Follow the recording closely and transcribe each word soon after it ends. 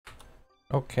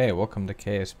Okay, welcome to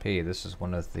KSP. This is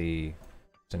one of the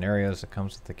scenarios that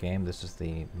comes with the game. This is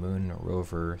the Mun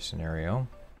Rover Scenario.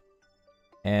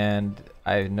 And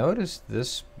I noticed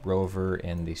this rover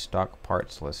in the stock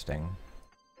parts listing.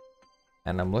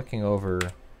 And I'm looking over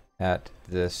at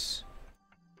this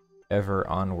Ever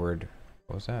Onward,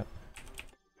 what was that?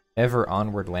 Ever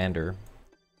Onward lander.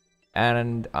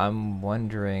 And I'm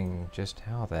wondering just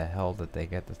how the hell did they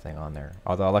get the thing on there?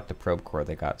 Although I like the probe core,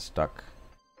 they got stuck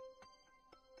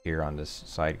here on this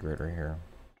side girder here.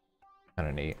 Kind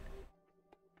of neat.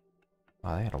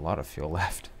 Wow, they had a lot of fuel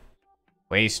left.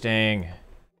 Wasting!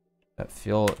 That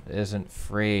fuel isn't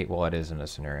free. Well, it is in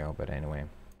this scenario, but anyway.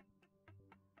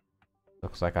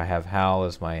 Looks like I have Hal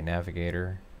as my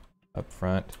navigator up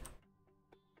front.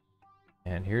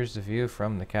 And here's the view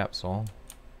from the capsule.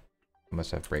 I must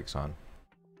have brakes on.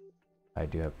 I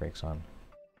do have brakes on.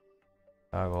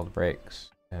 Toggle the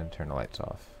brakes and turn the lights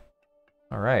off.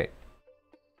 Alright.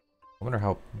 I wonder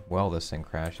how well this thing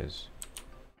crashes.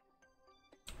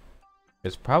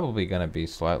 It's probably going to be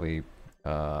slightly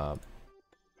top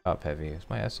heavy. Is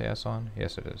my SAS on?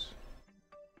 Yes, it is.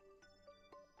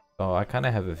 So I kind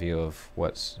of have a view of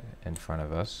what's in front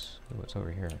of us. Ooh, what's over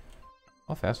here?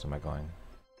 How fast am I going?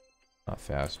 Not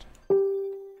fast.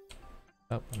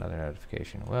 Oh, another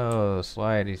notification. Whoa,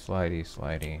 slidey, slidey,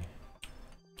 slidey.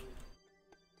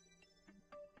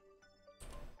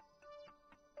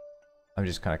 I'm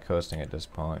just kind of coasting at this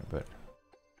point, but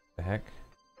the heck?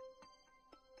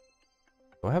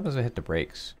 What happens if I hit the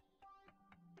brakes?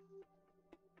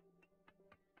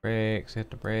 Brakes, hit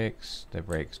the brakes. The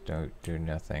brakes don't do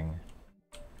nothing.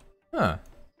 Huh.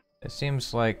 It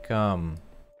seems like, the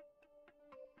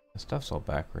stuff's all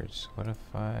backwards. What if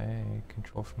I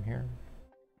control from here?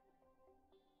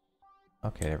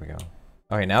 Okay, there we go.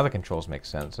 Okay, now the controls make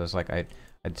sense. It's like I'd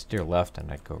steer left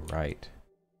and I'd go right.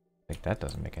 Like, that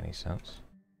doesn't make any sense.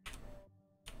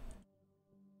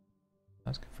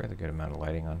 That's a fairly good amount of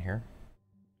lighting on here.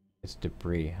 It's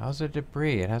debris. How's it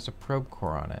debris? It has a probe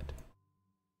core on it.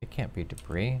 It can't be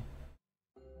debris.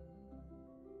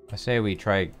 I say we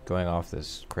try going off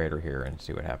this crater here and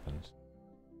see what happens.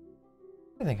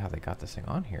 I think how they got this thing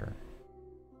on here.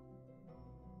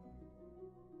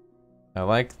 I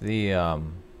like the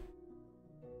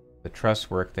truss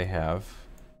work they have.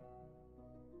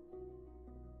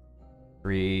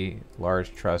 3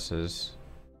 large trusses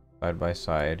side by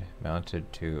side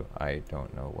mounted to I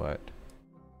don't know what.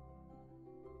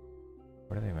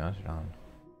 What are they mounted on?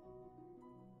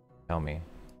 Tell me.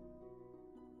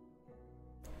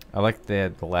 I like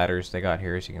the ladders they got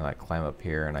here, so you can like climb up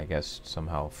here and I guess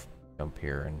somehow jump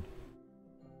here and...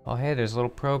 Oh hey, there's a little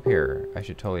probe here. I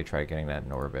should totally try getting that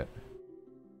in orbit.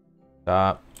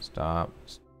 Stop, stop,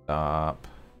 stop,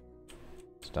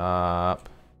 stop.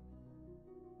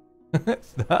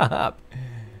 Stop.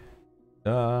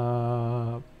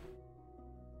 Stop.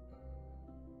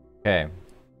 Okay.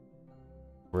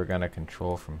 We're gonna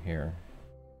control from here.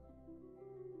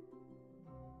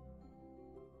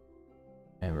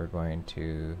 And we're going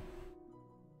to...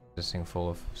 Is this thing full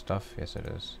of stuff? Yes, it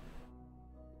is.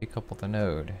 Decouple the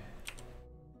node.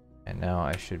 And now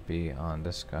I should be on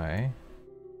this guy.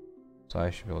 So I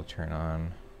should be able to turn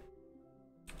on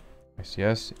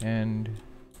ICS and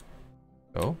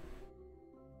go.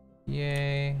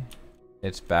 Yay.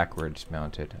 It's backwards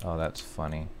mounted. Oh, that's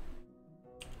funny.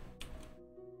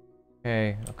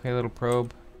 Okay, okay, little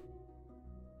probe.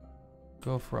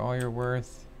 Go for all you're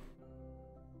worth.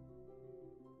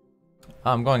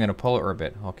 Oh, I'm going in a polar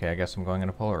orbit. Okay, I guess I'm going in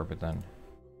a polar orbit then.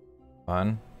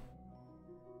 Fun.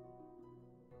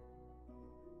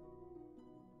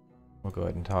 We'll go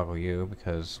ahead and toggle you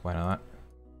because why not?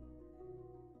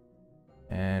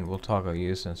 And we'll toggle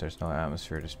you since there's no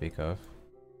atmosphere to speak of.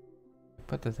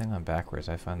 Put the thing on backwards.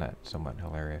 I find that somewhat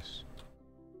hilarious.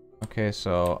 Okay,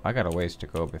 so I got a ways to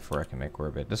go before I can make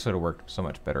orbit. This would have worked so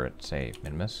much better at, say,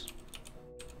 Minimus.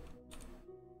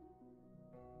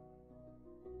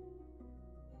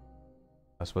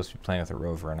 I was supposed to be playing with a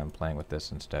rover and I'm playing with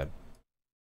this instead.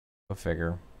 Go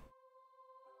figure.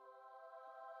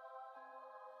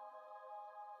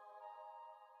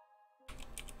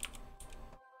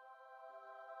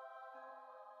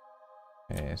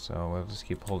 Okay, so we'll just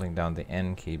keep holding down the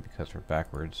N key because we're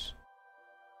backwards.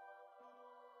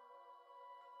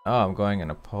 Oh, I'm going in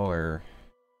a polar...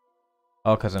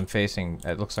 Oh, because I'm facing...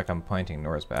 It looks like I'm pointing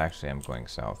north, but actually I'm going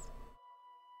south.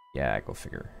 Yeah, go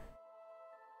figure.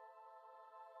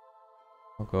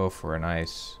 We'll go for a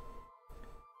nice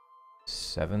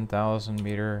 7,000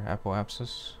 meter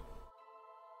apoapsis.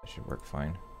 That should work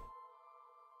fine.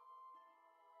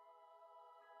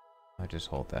 I just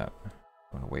hold that. I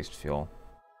don't want to waste fuel.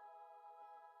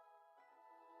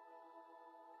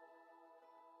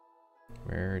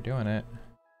 We're doing it.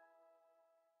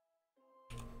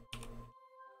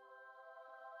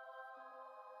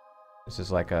 This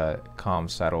is like a comm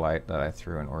satellite that I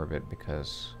threw in orbit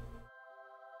because...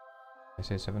 Did I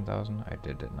say 7,000? I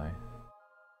did, didn't I?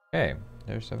 Okay,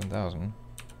 there's 7,000.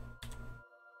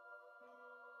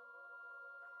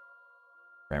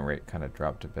 Frame rate kind of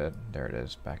dropped a bit. There it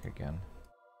is, back again.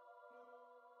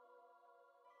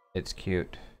 It's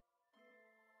cute.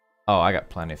 Oh, I got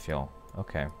plenty of fuel.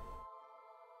 Okay.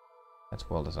 That's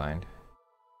well designed.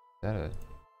 Is that a...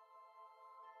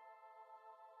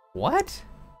 What?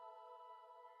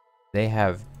 They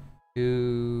have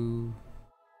two...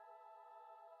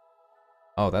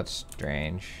 Oh, that's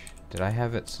strange. Did I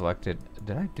have it selected?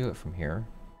 Did I do it from here?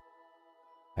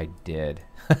 I did.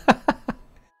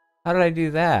 How did I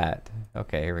do that?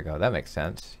 Okay, here we go. That makes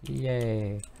sense.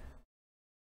 Yay.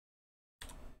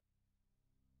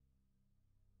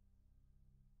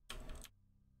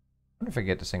 I wonder if I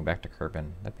get this thing back to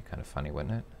Kerbin. That'd be kind of funny,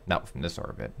 wouldn't it? Not from this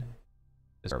orbit.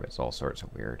 This orbit's all sorts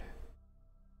of weird.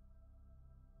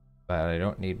 But I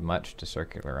don't need much to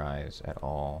circularize at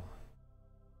all.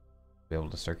 Be able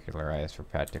to circularize for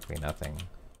practically nothing.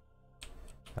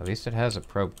 At least it has a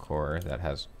probe core that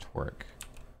has torque.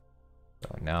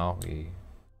 So now we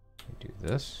do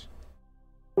this.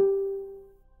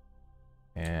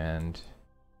 And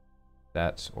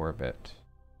that's orbit.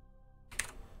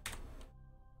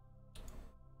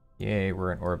 Yay,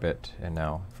 we're in orbit, and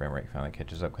now frame rate finally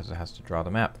catches up because it has to draw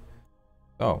the map.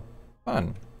 Oh,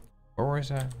 fun. What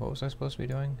was I supposed to be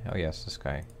doing? Oh yes, this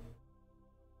guy.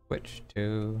 Switch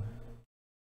to...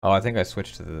 Oh, I think I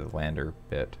switched to the lander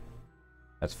bit.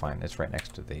 That's fine, it's right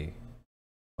next to the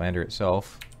lander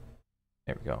itself.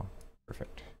 There we go.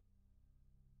 Perfect.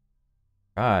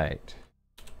 Right.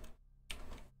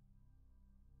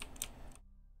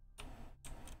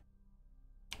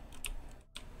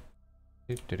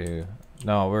 Doo-doo-doo.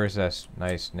 No, where's this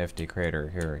nice nifty crater?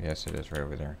 Here, yes it is, right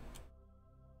over there.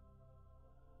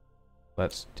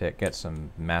 Let's get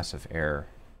some massive air.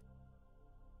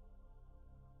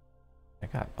 I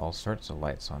got all sorts of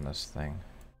lights on this thing.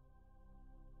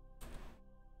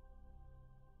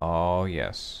 Oh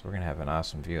yes, we're gonna have an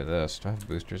awesome view of this. Do I have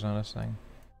boosters on this thing?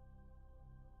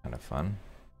 Kind of fun.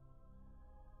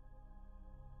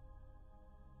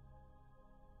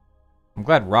 I'm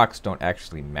glad rocks don't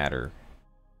actually matter.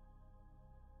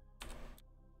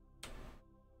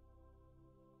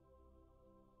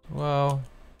 Whoa.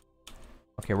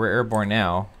 Okay, we're airborne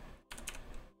now.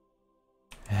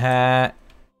 Ha!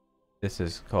 This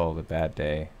is called a bad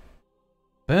day.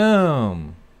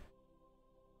 Boom!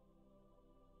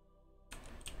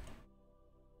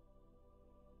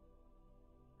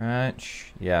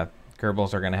 Crunch. Yeah,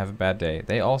 Kerbals are gonna have a bad day.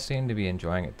 They all seem to be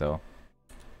enjoying it though.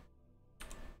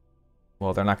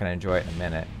 Well, they're not gonna enjoy it in a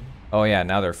minute. Oh yeah,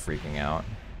 now they're freaking out.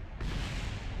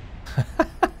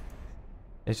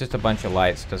 It's just a bunch of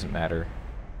lights, doesn't matter.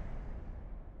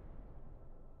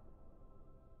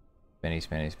 Spinny,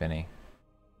 spinny, spinny.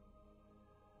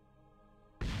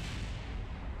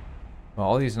 Well,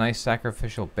 all these nice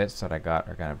sacrificial bits that I got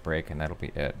are gonna break, and that'll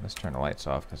be it. Let's turn the lights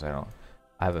off because I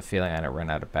have a feeling I'm gonna run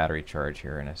out of battery charge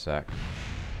here in a sec.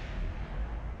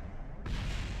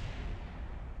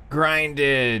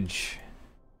 Grindage!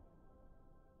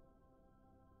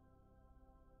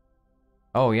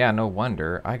 Oh yeah, no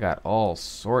wonder. I got all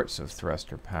sorts of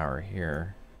thruster power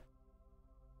here.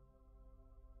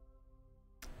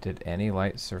 Did any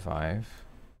light survive?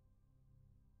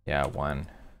 Yeah, 1,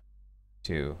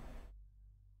 2.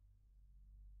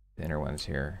 The inner one's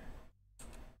here.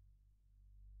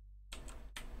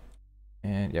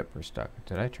 And yep, we're stuck.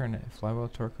 Did I turn the flywheel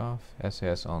torque off?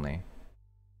 SAS only.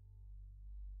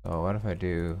 Oh, what if I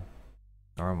do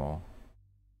normal?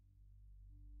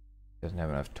 Doesn't have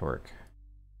enough torque.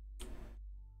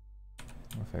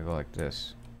 What if I go like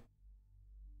this?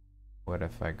 What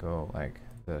if I go like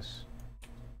this?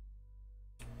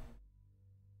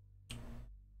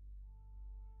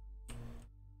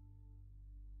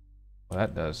 Well,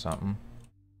 that does something.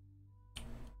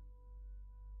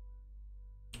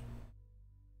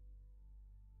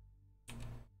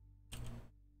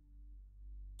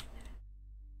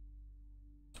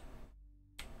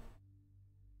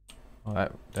 Well,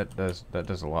 that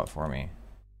does a lot for me.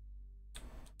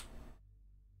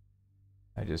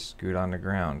 I just scoot on the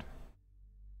ground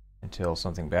until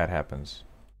something bad happens.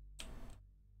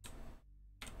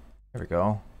 There we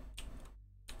go.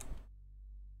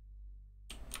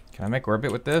 Can I make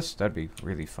orbit with this? That'd be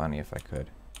really funny if I could.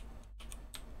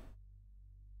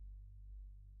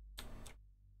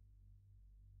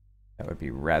 That would be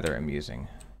rather amusing.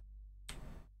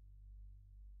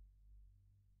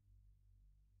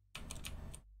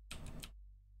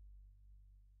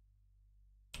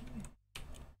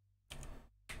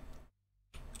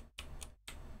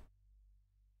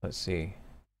 Let's see.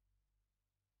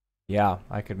 Yeah,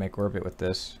 I could make orbit with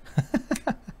this.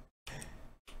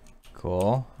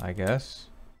 Cool, I guess.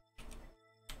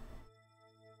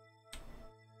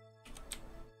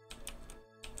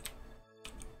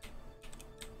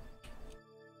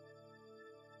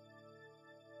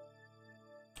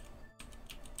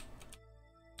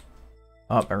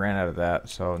 Oh, I ran out of that.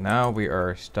 So now we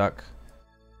are stuck.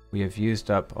 We have used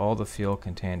up all the fuel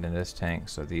contained in this tank,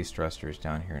 so these thrusters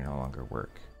down here no longer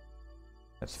work.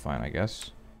 That's fine, I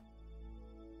guess.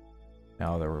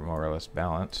 Now they're more or less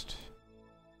balanced.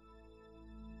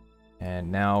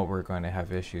 And now we're going to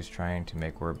have issues trying to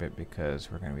make orbit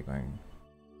because we're going to be going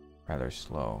rather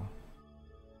slow.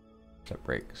 That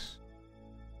brakes.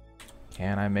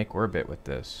 Can I make orbit with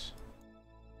this?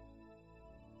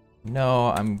 No,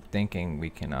 I'm thinking we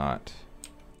cannot.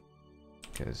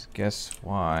 Because guess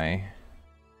why?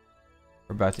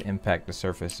 We're about to impact the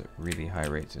surface at really high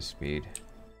rates of speed.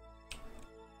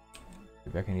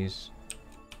 Maybe I can use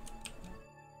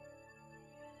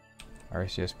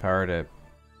RCS power to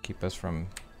keep us from...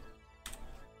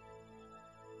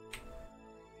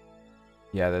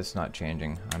 Yeah, that's not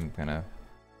changing.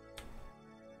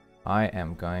 I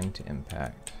am going to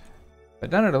impact. If I'd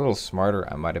done it a little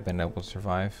smarter, I might have been able to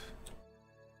survive.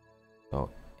 So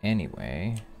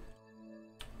anyway,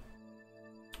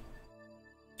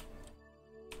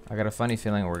 I got a funny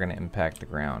feeling we're going to impact the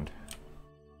ground.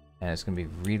 And it's going to be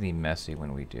really messy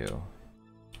when we do.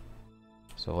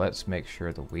 So let's make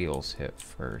sure the wheels hit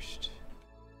first.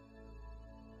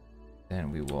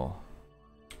 Then we will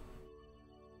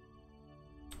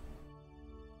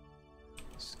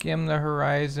skim the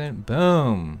horizon.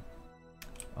 Boom!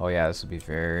 Oh yeah, this will be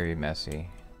very messy.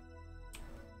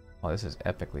 Oh, this is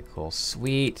epically cool.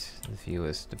 Sweet! The view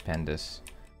is stupendous.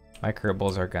 My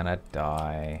Kerbals are gonna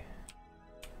die.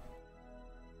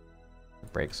 The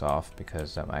brakes off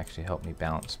because that might actually help me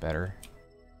balance better.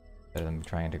 Rather than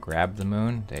trying to grab the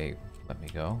moon, they let me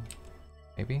go.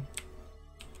 Maybe?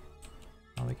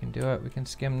 Oh, we can do it. We can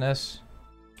skim this.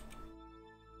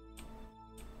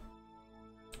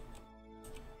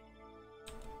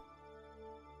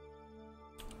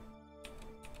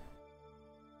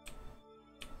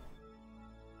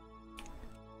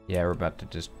 Yeah, we're about to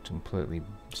just completely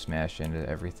smash into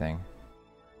everything.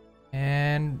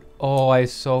 And oh, I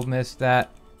so missed that.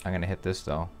 I'm gonna hit this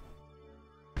though.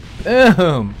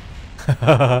 Boom!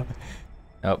 Oh,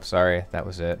 sorry, that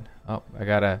was it. Oh, I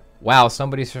gotta... Wow,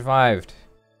 somebody survived.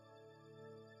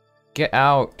 Get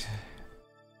out.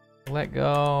 Let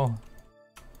go.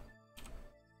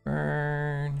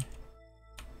 Burn.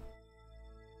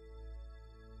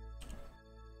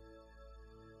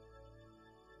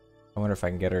 I wonder if I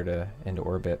can get her into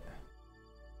orbit.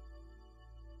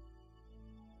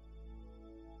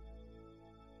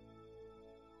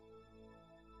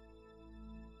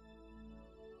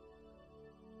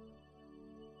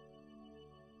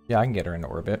 Yeah, I can get her into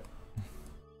orbit. If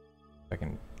I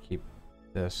can keep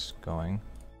this going.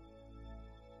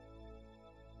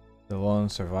 The lone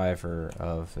survivor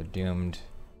of a doomed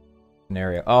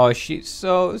scenario. Oh, she's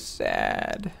so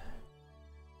sad.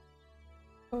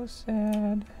 So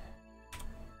sad.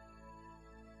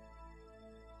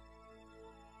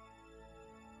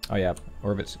 Oh yeah,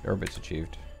 orbit's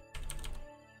achieved.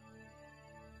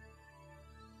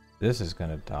 This is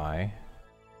gonna die.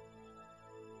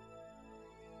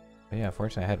 But yeah,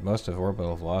 fortunately I had most of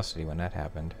orbital velocity when that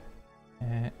happened.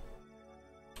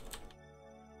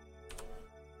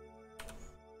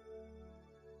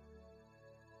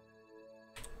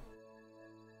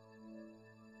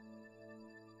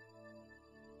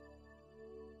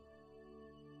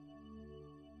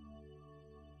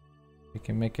 We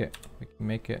can make it. We can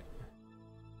make it.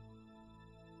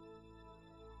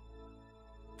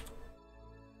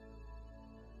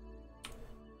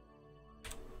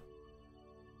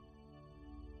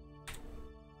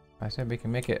 I said we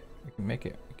can make it. We can make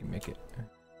it. We can make it.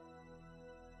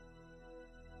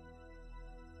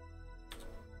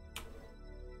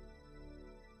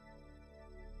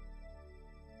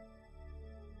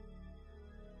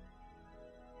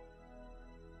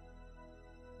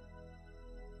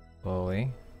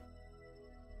 Slowly.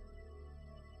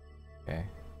 Okay.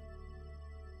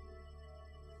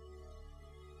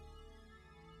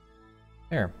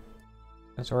 There.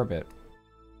 That's orbit.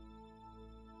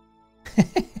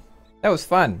 That was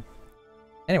fun.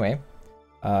 Anyway,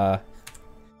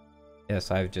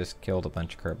 yes, I've just killed a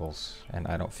bunch of Kerbals, and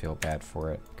I don't feel bad for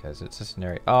it because it's a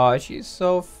scenario. Oh, she's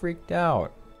so freaked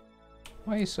out.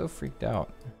 Why are you so freaked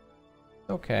out? It's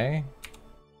okay.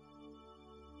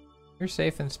 You're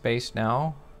safe in space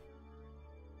now.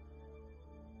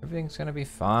 Everything's gonna be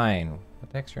fine. What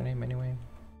the heck's your name anyway?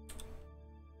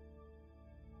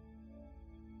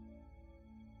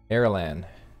 Airlan.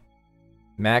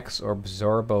 Max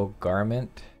Absorbo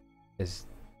Garment. Is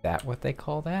that what they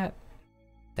call that?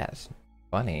 That's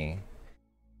funny.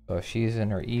 So she's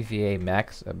in her EVA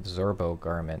Max Absorbo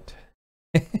Garment.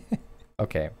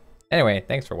 Okay. Anyway,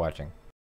 thanks for watching.